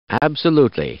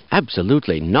Absolutely.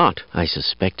 Absolutely not. I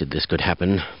suspected this could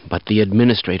happen, but the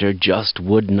administrator just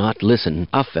would not listen.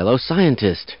 A fellow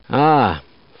scientist. Ah,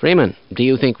 Freeman, do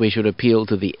you think we should appeal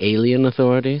to the alien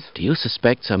authorities? Do you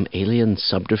suspect some alien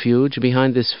subterfuge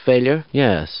behind this failure?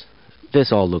 Yes.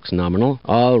 This all looks nominal.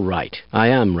 All right. I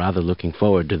am rather looking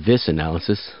forward to this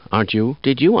analysis, aren't you?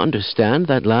 Did you understand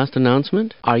that last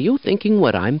announcement? Are you thinking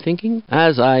what I'm thinking?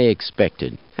 As I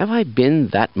expected. Have I been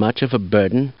that much of a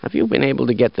burden? Have you been able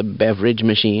to get the beverage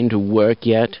machine to work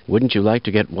yet? Wouldn't you like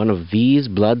to get one of these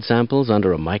blood samples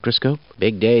under a microscope?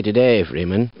 Big day today,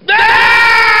 Freeman.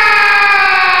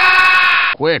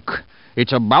 Quick!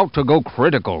 It's about to go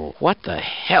critical. What the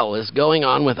hell is going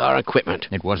on with our equipment?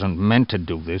 It wasn't meant to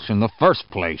do this in the first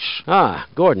place. Ah,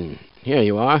 Gordon, here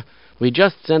you are. We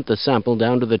just sent the sample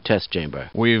down to the test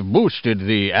chamber. We've boosted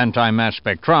the anti-mass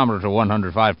spectrometer to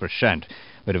 105%.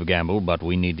 Bit of a gamble, but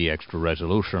we need the extra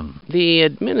resolution. The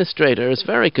administrator is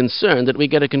very concerned that we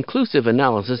get a conclusive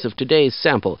analysis of today's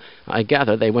sample. I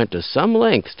gather they went to some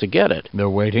lengths to get it. They're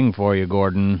waiting for you,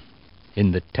 Gordon.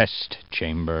 In the test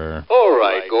chamber. All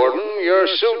right, Gordon. Your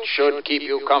suit should keep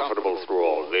you comfortable through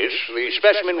all this. The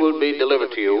specimen will be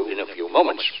delivered to you in a few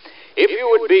moments. If you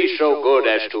would be so good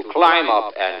as to climb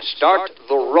up and start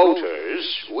the rotors,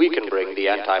 we can bring the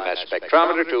anti-mass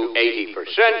spectrometer to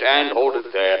 80% and hold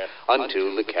it there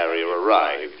until the carrier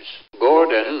arrives.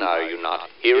 Gordon, are you not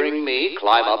hearing me?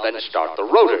 Climb up and start the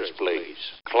rotors, please.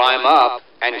 Climb up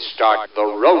and start the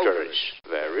rotors.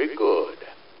 Very good.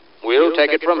 We'll take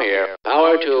it from here.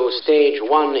 Power to stage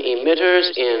 1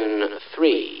 emitters in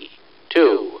 3,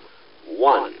 2,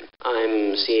 1.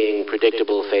 I'm seeing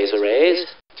predictable phase arrays.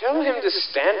 Tell him to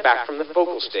stand back from the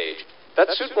focal stage. That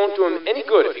suit won't do him any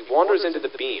good if he wanders into the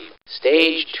beam.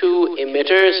 Stage 2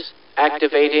 emitters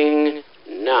activating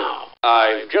now.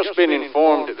 I've just been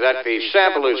informed that the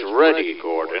sample is ready,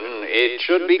 Gordon. It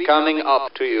should be coming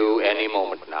up to you any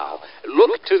moment now.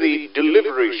 Look to the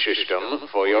delivery system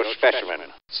for your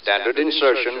specimen. Standard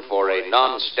insertion for a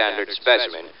non-standard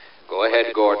specimen. Go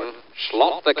ahead, Gordon.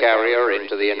 Slot the carrier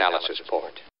into the analysis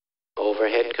port.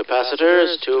 Overhead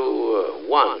capacitors to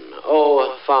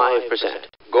 105%.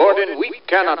 Gordon, we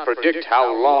cannot predict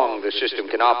how long the system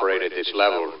can operate at this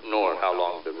level, nor how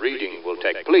long the reading will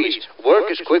take. Please, work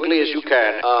as quickly as you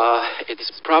can.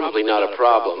 It's probably not a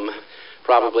problem.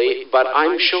 Probably, but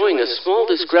I'm showing a small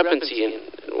discrepancy in...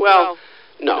 Well,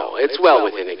 no, it's well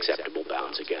within acceptable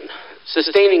bounds again.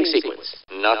 Sustaining sequence.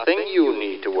 Nothing you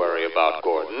need to worry about,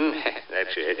 Gordon.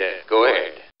 That's it. Go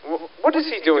ahead. What is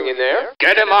he doing in there?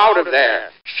 Get him out of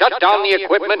there. Shut down the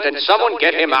equipment and someone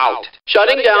get him out.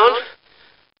 Shutting down.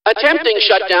 Attempting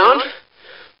shutdown.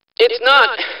 It's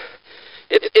not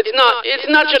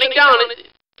shutting down.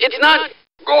 It's not...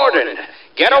 Gordon,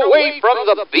 get away from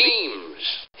the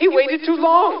beams. He waited too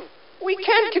long. We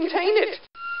can't contain it.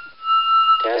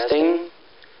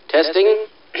 Testing.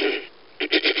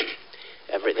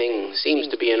 Everything seems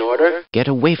to be in order. Get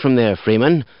away from there,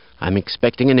 Freeman. I'm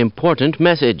expecting an important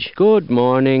message. Good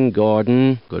morning,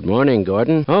 Gordon. Good morning,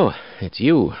 Gordon. Oh, it's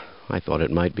you. I thought it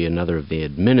might be another of the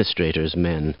administrator's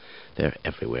men. They're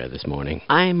everywhere this morning.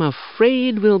 I'm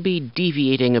afraid we'll be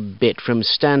deviating a bit from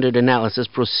standard analysis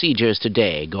procedures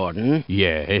today, Gordon.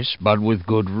 Yes, but with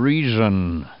good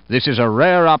reason. This is a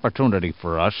rare opportunity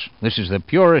for us. This is the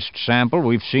purest sample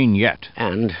we've seen yet.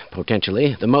 And,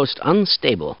 potentially, the most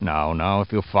unstable. Now,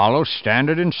 if you follow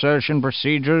standard insertion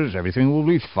procedures, everything will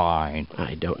be fine.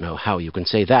 I don't know how you can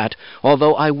say that,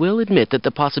 although I will admit that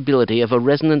the possibility of a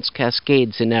resonance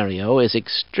cascade scenario is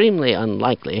extremely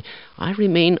unlikely. I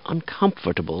remain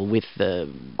uncomfortable with the...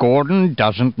 Gordon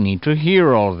doesn't need to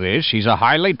hear all this. He's a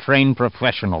highly trained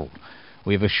professional.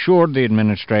 We've assured the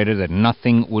administrator that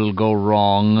nothing will go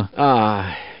wrong.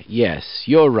 Ah, yes,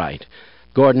 you're right.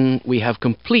 Gordon, we have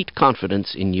complete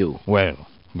confidence in you. Well,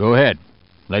 go ahead.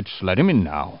 Let's let him in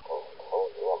now.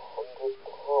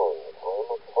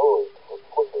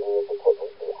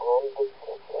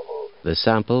 The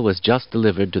sample was just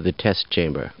delivered to the test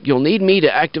chamber. You'll need me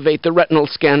to activate the retinal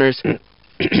scanners.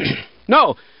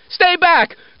 No! Stay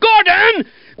back! Gordon!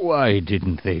 Why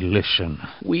didn't they listen?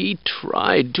 We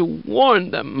tried to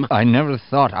warn them. I never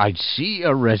thought I'd see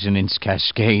a resonance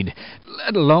cascade,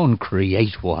 let alone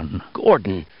create one.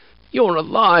 Gordon, you're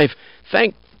alive.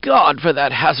 Thank God for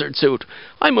that hazard suit.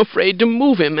 I'm afraid to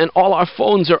move him, and all our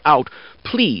phones are out.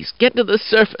 Please, get to the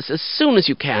surface as soon as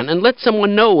you can, and let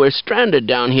someone know we're stranded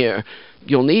down here.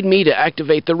 You'll need me to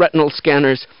activate the retinal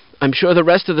scanners. I'm sure the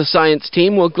rest of the science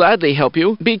team will gladly help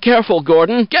you. Be careful,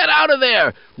 Gordon. Get out of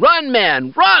there! Run,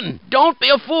 man, run! Don't be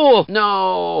a fool!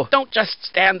 No, don't just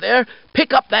stand there.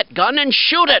 Pick up that gun and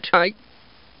shoot it! I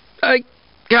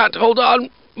can't hold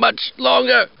on much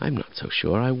longer. I'm not so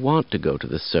sure I want to go to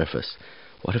the surface.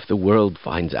 What if the world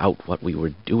finds out what we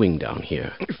were doing down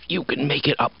here? If you can make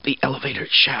it up the elevator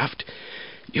shaft,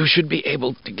 you should be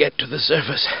able to get to the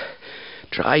surface.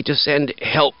 Try to send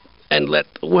help and let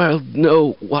the world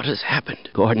know what has happened.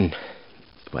 Gordon,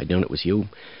 if I'd known it was you,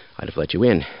 I'd have let you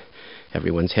in.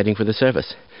 Everyone's heading for the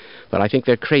surface. But I think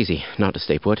they're crazy not to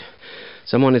stay put.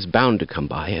 Someone is bound to come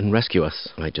by and rescue us.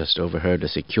 I just overheard a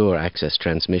secure access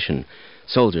transmission.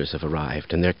 Soldiers have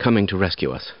arrived, and they're coming to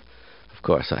rescue us. Of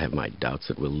course, I have my doubts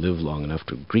that we'll live long enough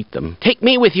to greet them. Take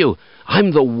me with you!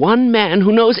 I'm the one man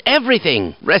who knows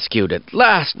everything! Rescued at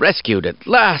last! Rescued at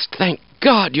last! Thank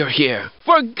God you're here!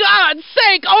 For God's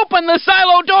sake, open the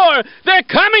silo door! They're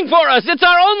coming for us! It's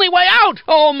our only way out!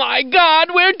 Oh my God,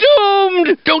 we're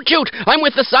doomed! Don't shoot! I'm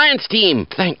with the science team!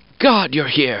 Thank God you're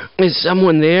here! Is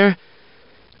someone there?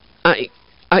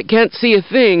 I can't see a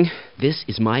thing. This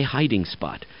is my hiding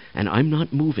spot, and I'm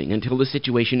not moving until the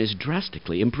situation is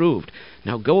drastically improved.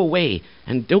 Now go away,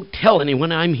 and don't tell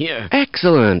anyone I'm here.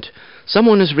 Excellent.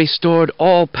 Someone has restored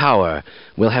all power.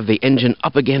 We'll have the engine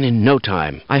up again in no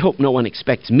time. I hope no one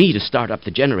expects me to start up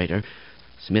the generator.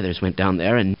 Smithers went down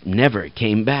there and never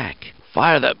came back.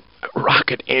 Fire the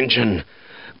rocket engine.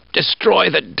 Destroy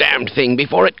the damned thing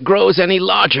before it grows any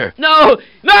larger. No!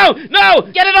 No! No!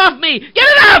 Get it off me! Get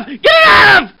it off! Get it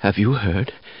off! Have you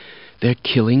heard? They're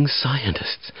killing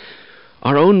scientists.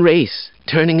 Our own race,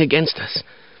 turning against us.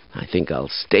 I think I'll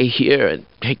stay here and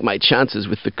take my chances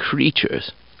with the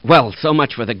creatures. Well, so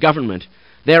much for the government.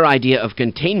 Their idea of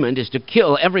containment is to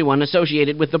kill everyone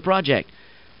associated with the project.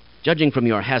 Judging from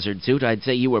your hazard suit, I'd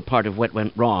say you were part of what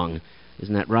went wrong.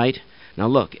 Isn't that right? Now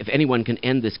look, if anyone can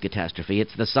end this catastrophe,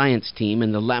 it's the science team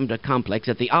in the Lambda complex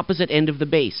at the opposite end of the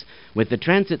base. With the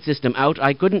transit system out,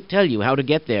 I couldn't tell you how to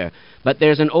get there. But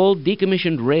there's an old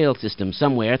decommissioned rail system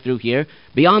somewhere through here,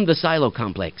 beyond the silo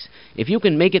complex. If you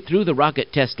can make it through the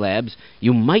rocket test labs,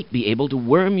 you might be able to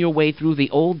worm your way through the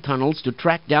old tunnels to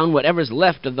track down whatever's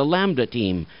left of the Lambda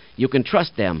team. You can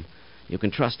trust them. You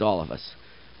can trust all of us.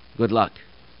 Good luck.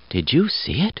 Did you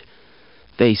see it?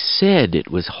 They said it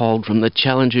was hauled from the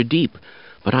Challenger Deep,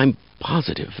 but I'm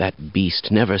positive that beast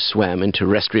never swam in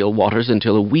terrestrial waters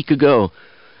until a week ago.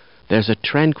 There's a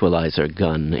tranquilizer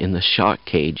gun in the shark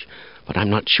cage, but I'm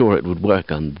not sure it would work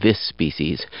on this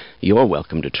species. You're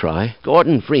welcome to try.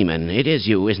 Gordon Freeman, it is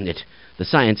you, isn't it? The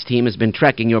science team has been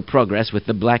tracking your progress with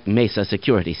the Black Mesa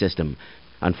security system.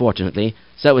 Unfortunately,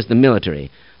 so is the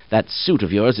military. That suit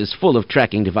of yours is full of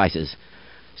tracking devices.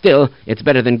 Still, it's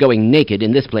better than going naked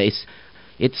in this place.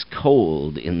 It's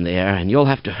cold in there, and you'll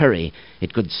have to hurry.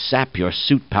 It could sap your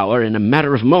suit power in a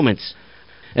matter of moments.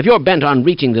 If you're bent on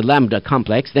reaching the Lambda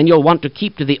complex, then you'll want to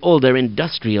keep to the older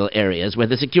industrial areas where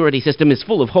the security system is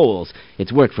full of holes.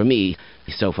 It's worked for me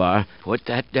so far. Put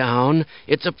that down.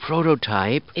 It's a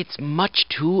prototype. It's much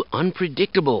too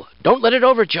unpredictable. Don't let it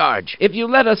overcharge. If you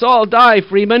let us all die,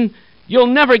 Freeman, you'll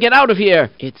never get out of here.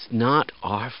 It's not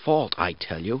our fault, I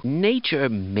tell you. Nature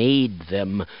made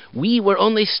them. We were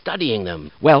only studying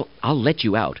them. Well, I'll let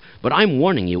you out, but I'm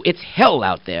warning you, it's hell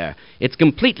out there. It's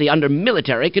completely under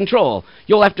military control.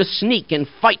 You'll have to sneak and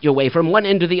fight your way from one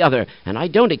end to the other, and I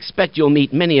don't expect you'll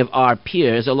meet many of our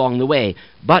peers along the way.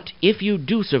 But if you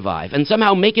do survive and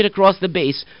somehow make it across the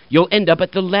base, you'll end up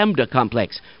at the Lambda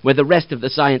complex, where the rest of the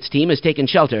science team has taken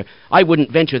shelter. I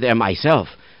wouldn't venture there myself.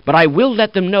 But I will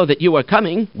let them know that you are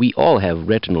coming. We all have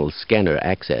retinal scanner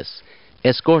access.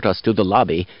 Escort us to the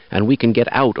lobby, and we can get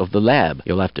out of the lab.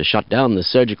 You'll have to shut down the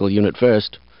surgical unit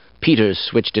first. Peters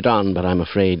switched it on, but I'm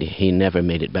afraid he never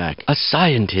made it back. A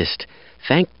scientist!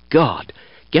 Thank God!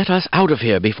 Get us out of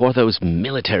here before those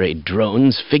military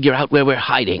drones figure out where we're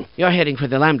hiding. You're heading for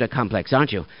the Lambda complex,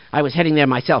 aren't you? I was heading there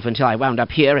myself until I wound up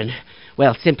here and,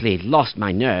 well, simply lost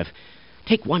my nerve.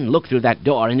 Take one look through that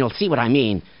door, and you'll see what I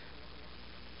mean.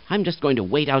 I'm just going to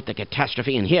wait out the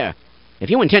catastrophe in here. If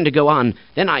you intend to go on,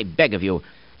 then I beg of you,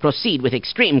 proceed with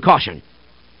extreme caution.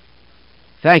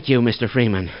 Thank you, Mr.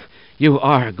 Freeman. You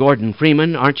are Gordon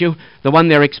Freeman, aren't you? The one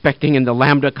they're expecting in the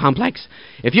Lambda complex?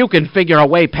 If you can figure a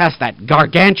way past that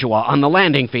gargantua on the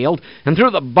landing field and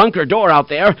through the bunker door out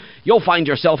there, you'll find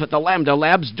yourself at the Lambda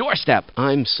lab's doorstep.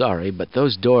 I'm sorry, but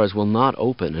those doors will not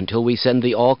open until we send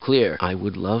the all clear. I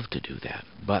would love to do that,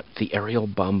 but the aerial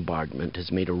bombardment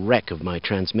has made a wreck of my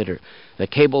transmitter. The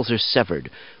cables are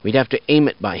severed. We'd have to aim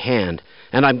it by hand.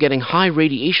 And I'm getting high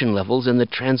radiation levels in the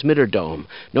transmitter dome.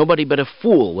 Nobody but a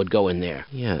fool would go in there.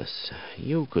 Yes,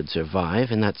 you could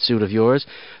survive in that suit of yours.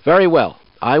 Very well.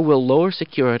 I will lower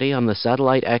security on the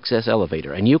satellite access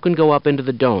elevator, and you can go up into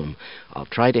the dome. I'll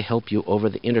try to help you over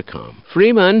the intercom.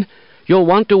 Freeman, you'll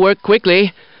want to work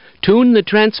quickly. Tune the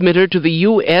transmitter to the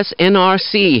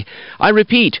USNRC. I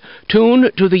repeat, tune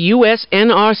to the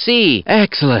USNRC.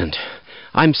 Excellent.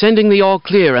 I'm sending the all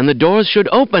clear, and the doors should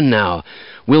open now.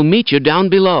 We'll meet you down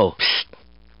below. Psst.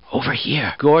 Over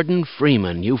here. Gordon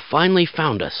Freeman, you finally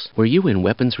found us. Were you in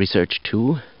weapons research,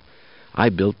 too? I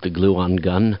built the glue-on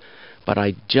gun, but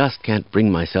I just can't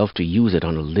bring myself to use it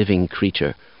on a living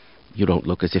creature. You don't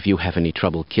look as if you have any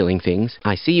trouble killing things.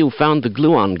 I see you found the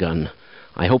glue-on gun.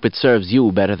 I hope it serves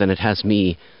you better than it has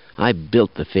me. I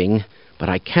built the thing, but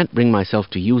I can't bring myself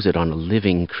to use it on a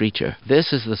living creature.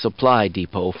 This is the supply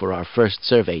depot for our first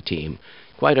survey team.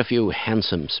 Quite a few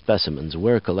handsome specimens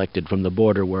were collected from the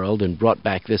border world and brought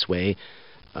back this way,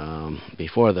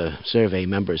 before the survey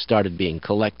members started being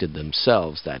collected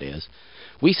themselves, that is.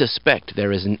 We suspect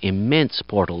there is an immense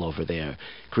portal over there,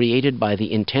 created by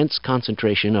the intense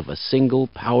concentration of a single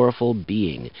powerful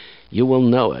being. You will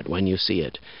know it when you see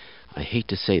it. I hate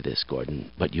to say this,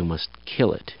 Gordon, but you must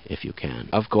kill it if you can.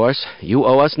 Of course, you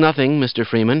owe us nothing, Mr.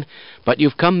 Freeman, but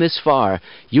you've come this far.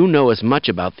 You know as much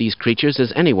about these creatures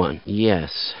as anyone.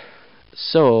 Yes.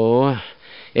 So,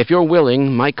 if you're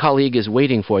willing, my colleague is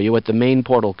waiting for you at the main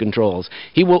portal controls.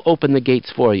 He will open the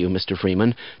gates for you, Mr.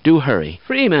 Freeman. Do hurry.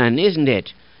 Freeman, isn't it?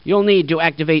 You'll need to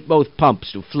activate both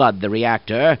pumps to flood the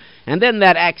reactor, and then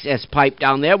that access pipe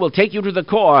down there will take you to the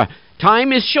core.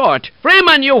 Time is short.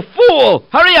 Freeman, you fool!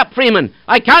 Hurry up, Freeman!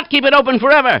 I can't keep it open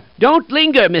forever. Don't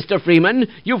linger, Mr. Freeman.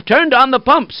 You've turned on the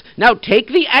pumps. Now take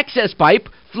the access pipe,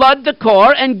 flood the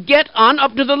core, and get on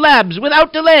up to the labs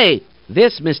without delay.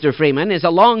 This, Mr. Freeman, is a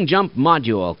long-jump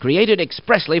module created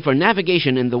expressly for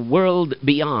navigation in the world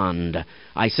beyond.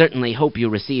 I certainly hope you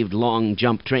received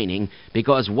long-jump training,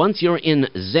 because once you're in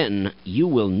Zen, you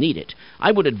will need it.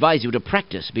 I would advise you to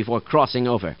practice before crossing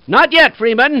over. Not yet,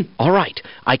 Freeman! All right,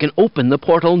 I can open the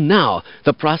portal now.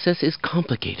 The process is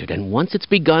complicated, and once it's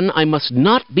begun, I must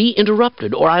not be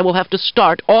interrupted, or I will have to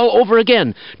start all over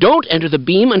again. Don't enter the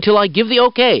beam until I give the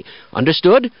okay.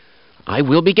 Understood? I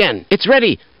will begin. It's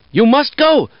ready. You must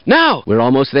go, now! We're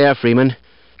almost there, Freeman.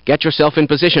 Get yourself in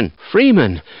position.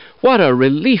 Freeman, what a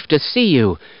relief to see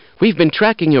you. We've been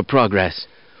tracking your progress.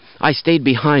 I stayed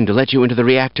behind to let you into the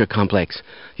reactor complex.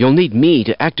 You'll need me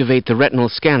to activate the retinal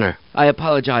scanner. I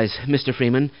apologize, Mr.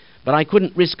 Freeman, but I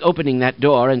couldn't risk opening that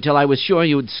door until I was sure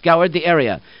you'd scoured the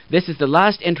area. This is the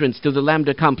last entrance to the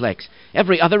Lambda complex.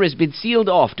 Every other has been sealed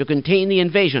off to contain the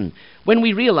invasion. When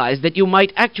we realized that you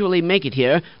might actually make it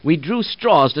here, we drew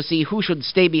straws to see who should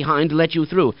stay behind to let you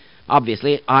through.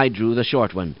 Obviously, I drew the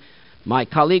short one. My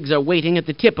colleagues are waiting at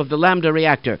the tip of the Lambda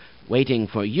reactor. Waiting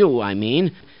for you, I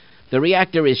mean. The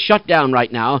reactor is shut down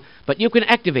right now, but you can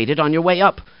activate it on your way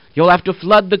up. You'll have to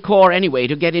flood the core anyway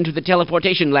to get into the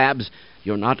teleportation labs.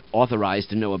 You're not authorized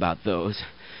to know about those.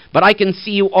 But I can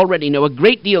see you already know a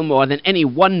great deal more than any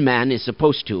one man is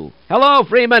supposed to. Hello,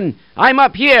 Freeman. I'm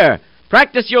up here.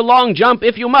 Practice your long jump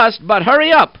if you must, but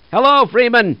hurry up. Hello,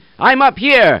 Freeman. I'm up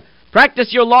here.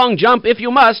 Practice your long jump if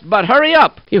you must, but hurry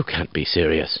up. You can't be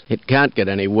serious. It can't get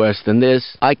any worse than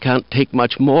this. I can't take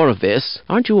much more of this.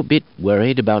 Aren't you a bit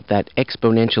worried about that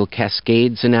exponential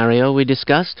cascade scenario we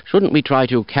discussed? Shouldn't we try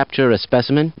to capture a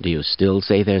specimen? Do you still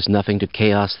say there's nothing to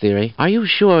chaos theory? Are you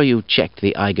sure you checked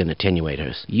the Eigen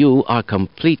attenuators? You are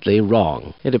completely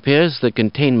wrong. It appears the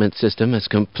containment system has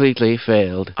completely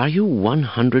failed. Are you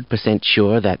 100%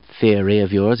 sure that theory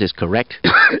of yours is correct?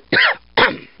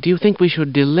 Do you think we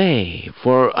should delay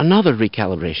for another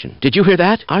recalibration? Did you hear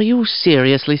that? Are you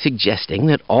seriously suggesting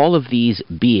that all of these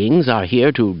beings are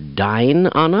here to dine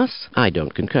on us? I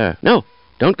don't concur. No,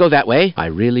 don't go that way. I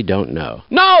really don't know.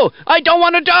 No! I don't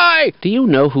want to die! Do you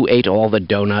know who ate all the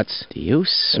donuts? Do you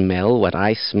smell what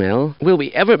I smell? Will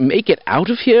we ever make it out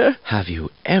of here? Have you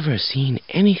ever seen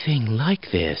anything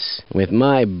like this? With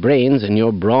my brains and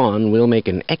your brawn, we'll make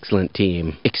an excellent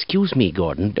team. Excuse me,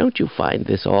 Gordon, don't you find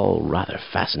this all rather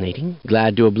fascinating?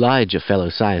 Glad to oblige a fellow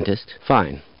scientist.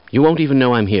 Fine. You won't even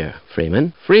know I'm here.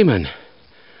 Freeman? Freeman!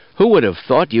 Who would have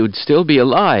thought you'd still be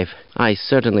alive? I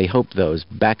certainly hope those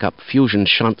backup fusion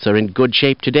shunts are in good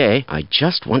shape today. I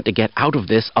just want to get out of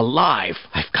this alive.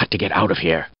 I've got to get out of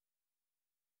here.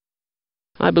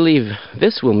 I believe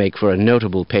this will make for a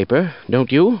notable paper,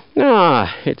 don't you?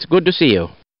 Ah, it's good to see you.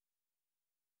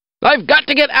 I've got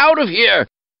to get out of here!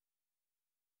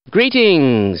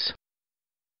 Greetings.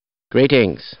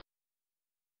 Greetings.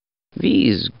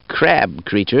 These crab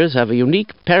creatures have a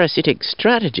unique parasitic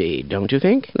strategy, don't you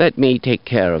think? Let me take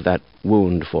care of that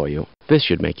wound for you. This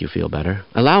should make you feel better.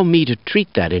 Allow me to treat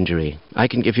that injury. I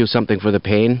can give you something for the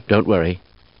pain. Don't worry.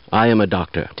 I am a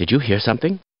doctor. Did you hear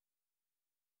something?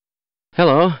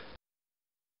 Hello?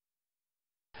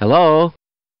 Hello?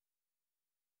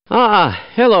 Ah,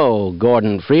 hello,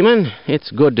 Gordon Freeman.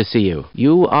 It's good to see you.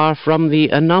 You are from the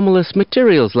Anomalous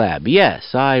Materials Lab.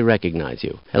 Yes, I recognize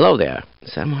you. Hello there.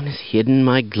 Someone has hidden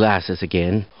my glasses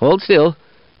again. Hold still.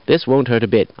 This won't hurt a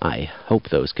bit. I hope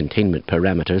those containment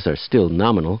parameters are still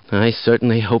nominal. I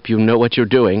certainly hope you know what you're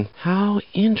doing. How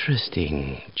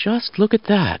interesting. Just look at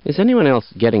that. Is anyone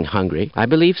else getting hungry? I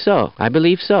believe so. I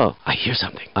believe so. I hear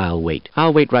something. I'll wait.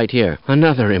 I'll wait right here.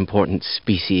 Another important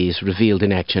species revealed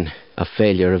in action. A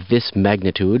failure of this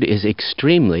magnitude is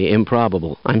extremely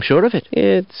improbable. I'm sure of it.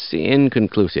 It's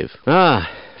inconclusive. Ah,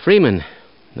 Freeman.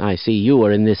 I see you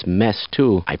are in this mess,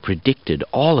 too. I predicted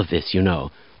all of this, you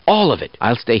know. All of it.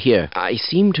 I'll stay here. I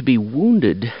seem to be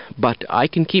wounded, but I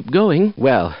can keep going.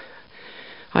 Well,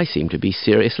 I seem to be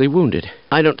seriously wounded.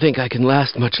 I don't think I can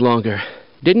last much longer.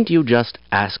 Didn't you just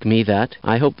ask me that?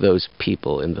 I hope those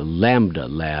people in the Lambda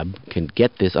lab can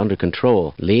get this under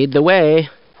control. Lead the way.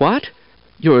 What?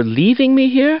 You're leaving me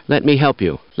here? Let me help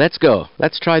you. Let's go.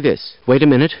 Let's try this. Wait a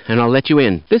minute, and I'll let you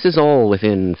in. This is all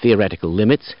within theoretical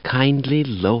limits. Kindly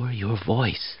lower your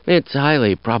voice. It's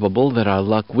highly probable that our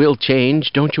luck will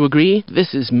change, don't you agree?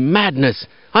 This is madness.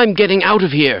 I'm getting out of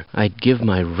here. I'd give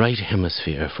my right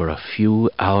hemisphere for a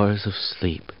few hours of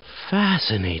sleep.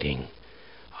 Fascinating.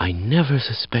 I never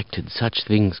suspected such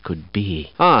things could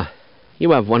be. Ah, you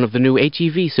have one of the new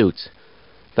HEV suits.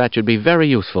 That should be very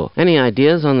useful. Any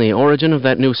ideas on the origin of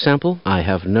that new sample? I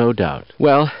have no doubt.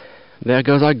 Well, there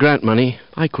goes our grant money.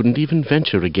 I couldn't even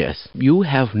venture a guess. You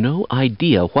have no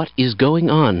idea what is going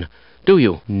on, do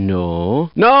you?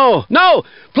 No. No! No!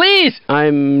 Please!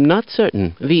 I'm not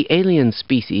certain. The alien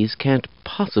species can't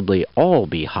possibly all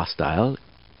be hostile,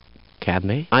 can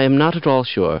they? I am not at all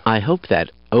sure. I hope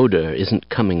that odor isn't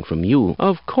coming from you.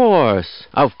 Of course.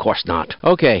 Of course not.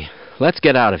 Okay, let's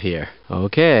get out of here.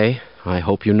 Okay. I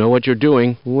hope you know what you're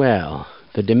doing. Well,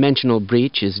 the dimensional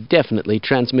breach is definitely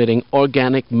transmitting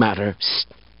organic matter. Psst!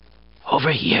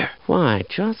 Over here. Why,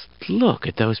 just look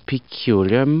at those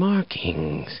peculiar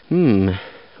markings.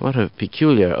 What a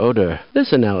peculiar odor.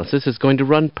 This analysis is going to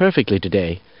run perfectly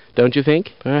today. Don't you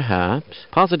think? Perhaps.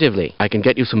 Positively. I can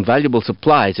get you some valuable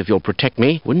supplies if you'll protect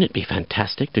me. Wouldn't it be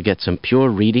fantastic to get some pure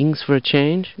readings for a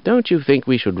change? Don't you think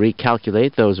we should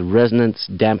recalculate those resonance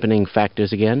dampening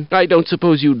factors again? I don't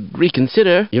suppose you'd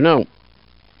reconsider. You know,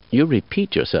 you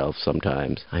repeat yourself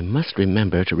sometimes. I must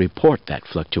remember to report that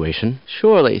fluctuation.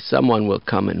 Surely someone will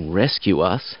come and rescue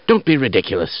us. Don't be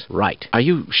ridiculous. Right. Are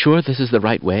you sure this is the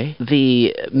right way?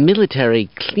 The military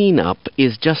cleanup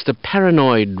is just a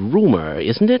paranoid rumor,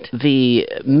 isn't it? The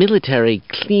military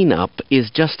cleanup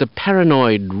is just a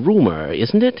paranoid rumor,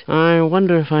 isn't it? I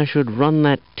wonder if I should run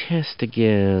that test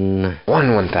again.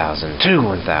 1 1,000, 2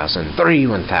 1,000, 3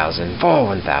 1,000, 4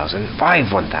 1,000,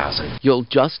 5 1,000. You'll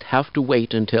just have to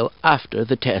wait until after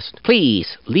the test.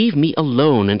 Please, leave me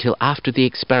alone until after the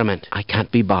experiment. I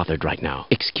can't be bothered right now.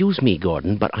 Excuse me,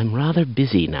 Gordon, but I'm rather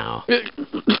busy now.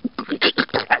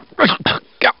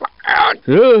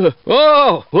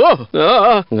 Oh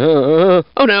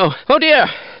no! Oh dear!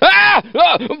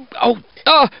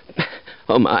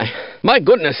 Oh my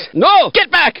goodness! No!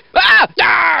 Get back!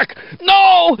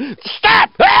 No! Stop!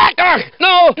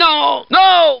 No!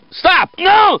 Stop!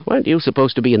 No! Weren't you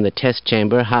supposed to be in the test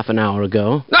chamber half an hour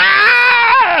ago? No!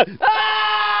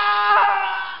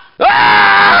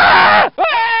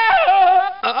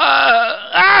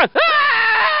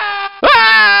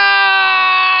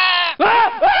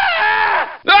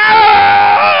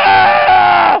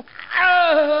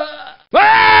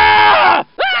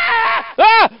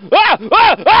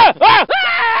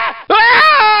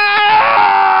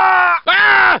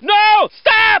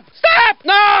 Stop! Stop!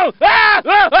 No!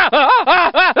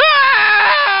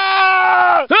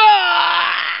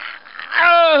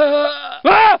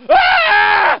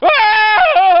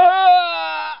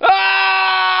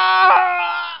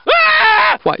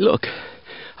 Why, look.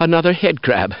 Another head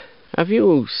crab. Have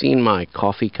you seen my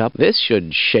coffee cup? This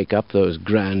should shake up those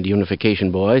grand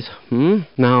unification boys.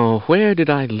 Now, where did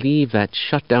I leave that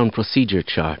shutdown procedure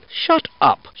chart? Shut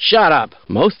up! Shut up!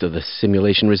 Most of the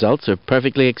simulation results are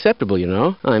perfectly acceptable, you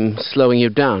know. I'm slowing you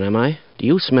down, am I? Do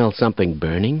you smell something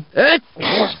burning?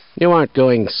 You aren't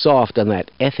going soft on that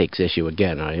ethics issue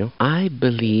again, are you? I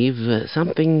believe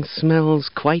something smells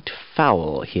quite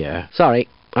foul here. Sorry,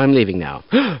 I'm leaving now.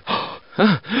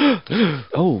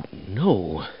 Oh,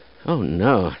 no. Oh,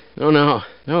 no. Oh, no.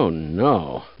 Oh,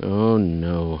 no. Oh,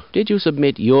 no. Did you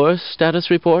submit your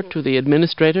status report to the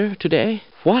administrator today?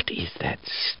 What is that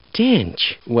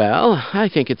stench? Well, I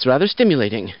think it's rather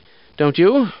stimulating. don't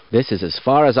you? This is as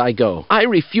far as I go. I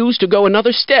refuse to go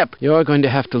another step. You're going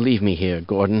to have to leave me here,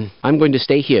 Gordon. I'm going to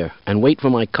stay here and wait for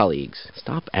my colleagues.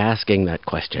 Stop asking that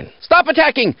question. Stop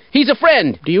attacking! He's a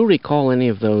friend! Do you recall any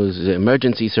of those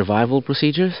emergency survival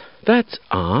procedures? That's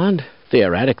odd.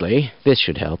 Theoretically, this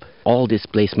should help. All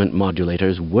displacement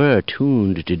modulators were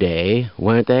tuned today,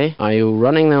 weren't they? Are you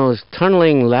running those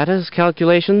tunneling lattice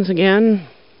calculations again?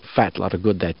 Fat lot of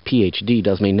good that PhD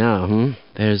does me now,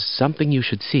 There's something you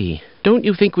should see. Don't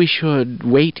you think we should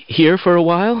wait here for a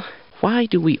while? Why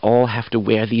do we all have to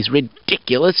wear these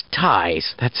ridiculous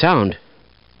ties? That sound.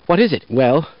 What is it?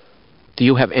 Well, do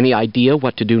you have any idea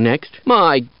what to do next?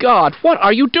 My God, what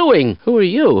are you doing? Who are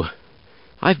you?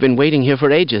 I've been waiting here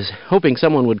for ages, hoping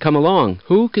someone would come along.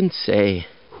 Who can say?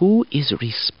 Who is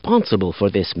responsible for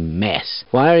this mess?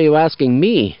 Why are you asking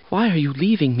me? Why are you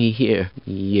leaving me here?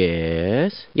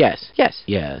 Yes.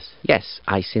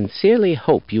 I sincerely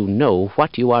hope you know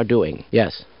what you are doing.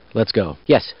 Yes. Let's go.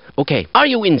 Yes. Okay. Are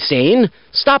you insane?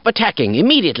 Stop attacking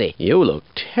immediately. You look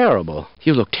terrible.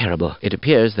 You look terrible. It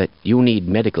appears that you need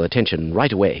medical attention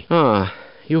right away. Ah,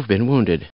 you've been wounded.